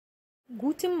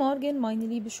Guten Morgen, meine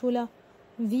liebe Schüler.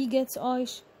 Wie geht's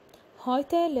euch?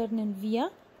 Heute lernen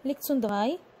wir Lektion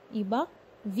 3 über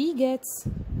Wie geht's?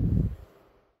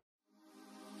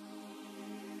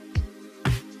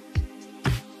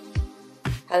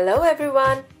 Hello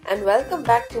everyone and welcome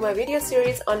back to my video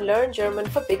series on Learn German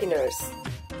for Beginners.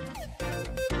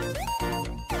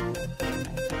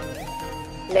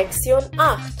 Lektion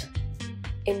 8.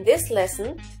 In this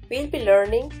lesson, we'll be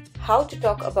learning how to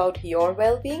talk about your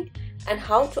well-being and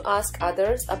how to ask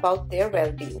others about their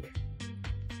well-being.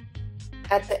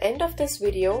 At the end of this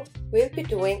video, we'll be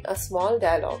doing a small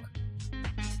dialogue.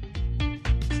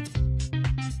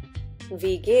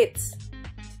 Wie geht's?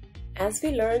 As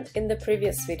we learned in the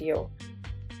previous video,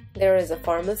 there is a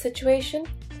formal situation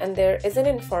and there is an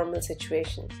informal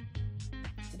situation.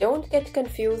 Don't get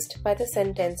confused by the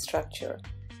sentence structure.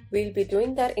 We'll be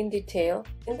doing that in detail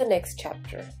in the next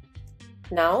chapter.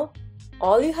 Now,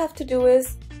 all you have to do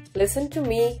is listen to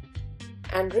me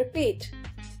and repeat.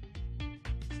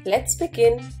 Let's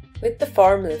begin with the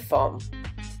formal form.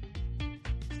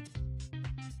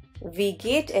 Wie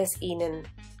geht es Ihnen?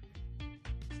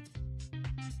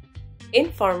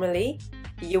 Informally,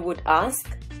 you would ask,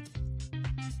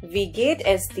 Wie geht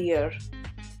es dir?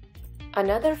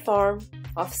 Another form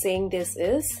of saying this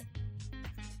is,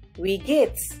 Wie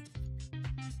geht's?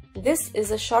 This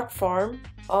is a short form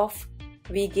of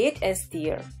Wie geht es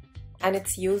dir? And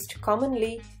it's used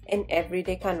commonly in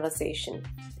everyday conversation.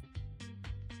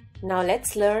 Now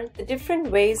let's learn the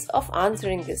different ways of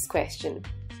answering this question.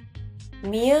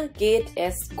 Mir geht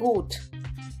es gut.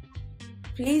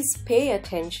 Please pay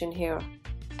attention here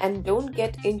and don't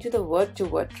get into the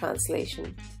word-to-word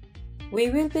translation. We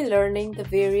will be learning the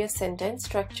various sentence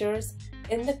structures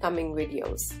in the coming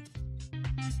videos.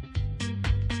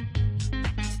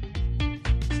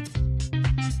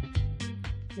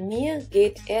 Mir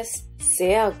geht es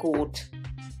sehr gut.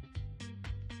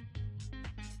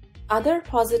 Other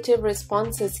positive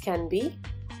responses can be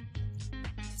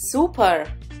super,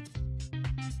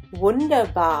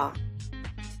 wunderbar,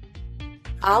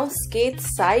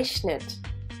 ausgezeichnet,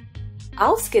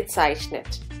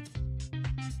 ausgezeichnet.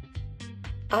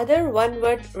 Other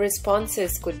one-word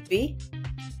responses could be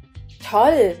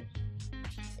toll,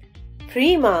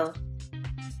 prima,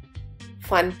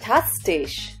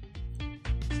 fantastisch.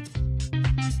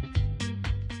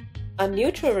 A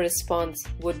neutral response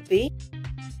would be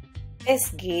Es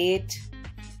geht.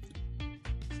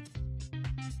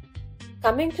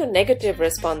 Coming to negative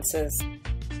responses.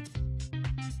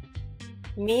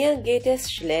 Mir geht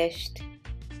es schlecht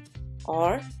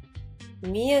or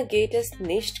Mir geht es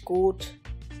nicht gut.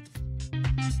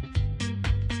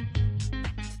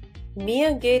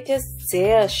 Mir geht es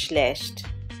sehr schlecht.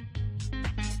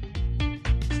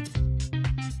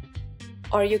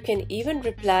 Or you can even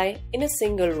reply in a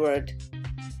single word.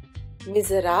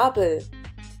 Miserabel.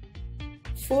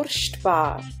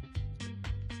 Furchtbar.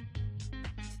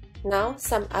 Now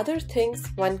some other things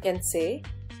one can say.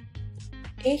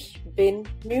 Ich bin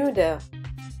müde.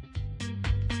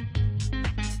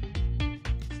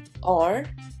 Or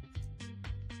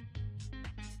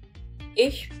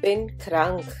Ich bin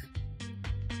krank.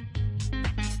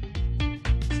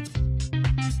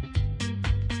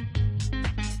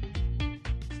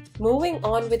 Moving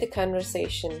on with the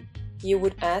conversation, you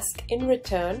would ask in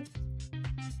return,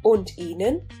 Und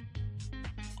Ihnen?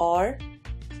 Or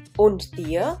Und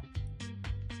dir?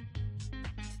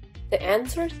 The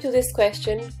answer to this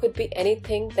question could be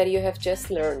anything that you have just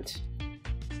learned.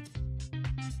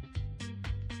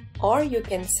 Or you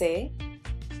can say,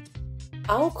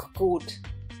 Auch gut,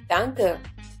 danke.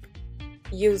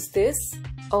 Use this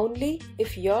only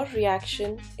if your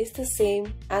reaction is the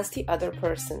same as the other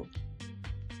person.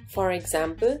 For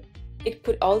example, it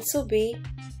could also be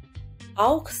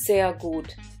Auch sehr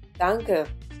gut, danke.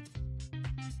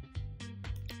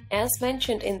 As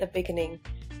mentioned in the beginning,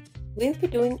 we'll be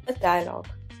doing a dialogue.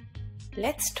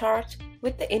 Let's start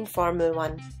with the informal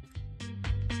one.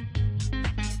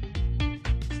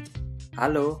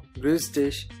 Hallo, grüß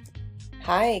dich.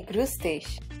 Hi, grüß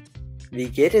dich. Wie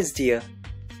geht es dir?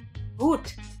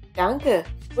 Gut, danke.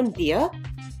 Und dir?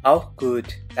 Auch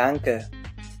gut, danke.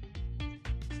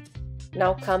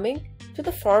 Now coming to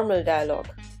the formal dialogue.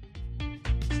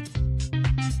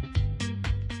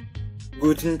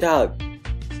 Guten Tag.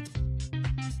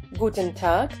 Guten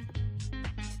Tag.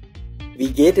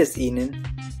 Wie geht es Ihnen?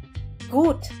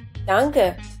 Gut,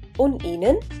 danke. Und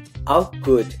Ihnen? Auch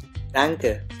gut,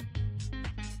 danke.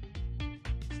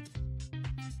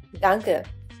 Danke.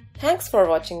 Thanks for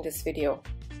watching this video.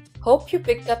 Hope you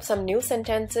picked up some new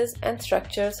sentences and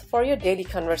structures for your daily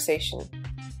conversation.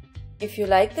 If you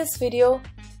like this video,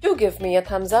 do give me a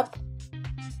thumbs up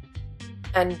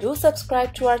and do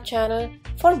subscribe to our channel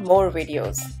for more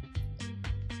videos.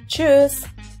 Tschüss,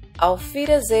 auf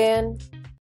Wiedersehen.